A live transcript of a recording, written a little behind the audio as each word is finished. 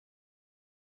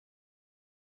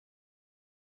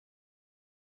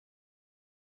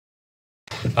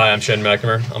Hi, I'm Shane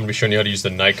McNamara. I'm going to be showing you how to use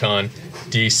the Nikon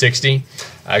D60.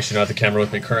 I actually don't have the camera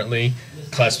with me currently.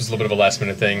 Class was a little bit of a last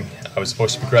minute thing. I was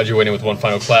supposed to be graduating with one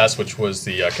final class, which was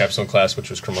the capstone class, which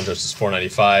was Criminal Justice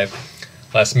 495.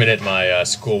 Last minute, my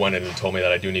school went in and told me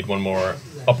that I do need one more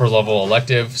upper level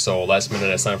elective, so last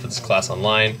minute I signed up for this class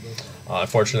online.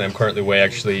 Unfortunately, I'm currently away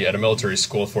actually at a military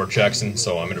school at Fort Jackson,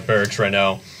 so I'm in a barracks right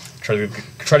now. Try to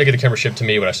get the camera shipped to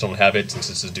me, but I still don't have it since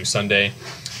this is due Sunday.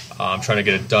 I'm trying to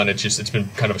get it done. It's been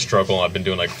kind of a struggle. I've been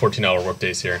doing like 14-hour work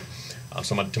days here,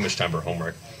 so I'm not too much time for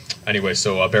homework. Anyway,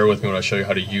 so bear with me when I show you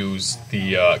how to use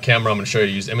the camera. I'm going to show you how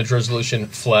to use image resolution,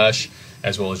 flash,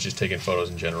 as well as just taking photos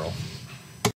in general.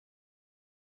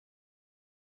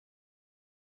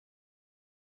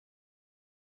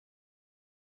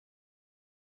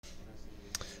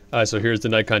 So here's the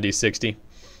Nikon D60.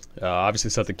 Obviously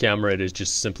it's not the camera, it is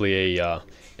just simply a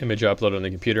image upload on the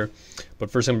computer. But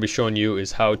first I'm going to be showing you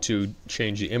is how to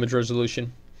change the image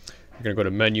resolution. You're going to go to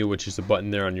menu, which is the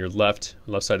button there on your left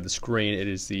side of the screen. It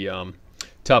is the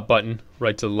top button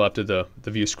right to the left of the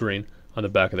view screen on the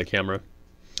back of the camera.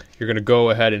 You're going to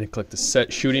go ahead and click the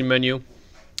set shooting menu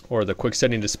or the quick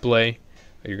setting display.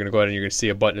 You're going to go ahead and you're going to see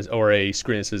a button or a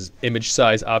screen that says image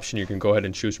size option. You can go ahead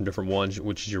and choose from different ones,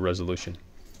 which is your resolution.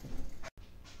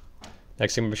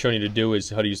 Next thing I'm showing you to do is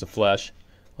how to use the flash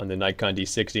on the Nikon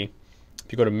D60.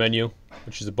 If you go to menu,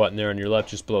 which is the button there on your left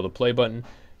just below the play button, you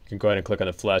can go ahead and click on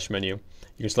the flash menu.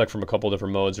 You can select from a couple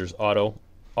different modes. There's auto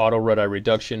red eye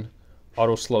reduction,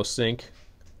 auto slow sync,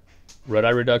 red eye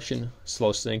reduction,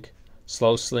 slow sync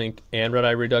and red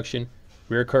eye reduction,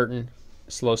 rear curtain,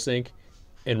 slow sync,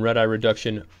 and red eye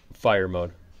reduction fire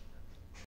mode.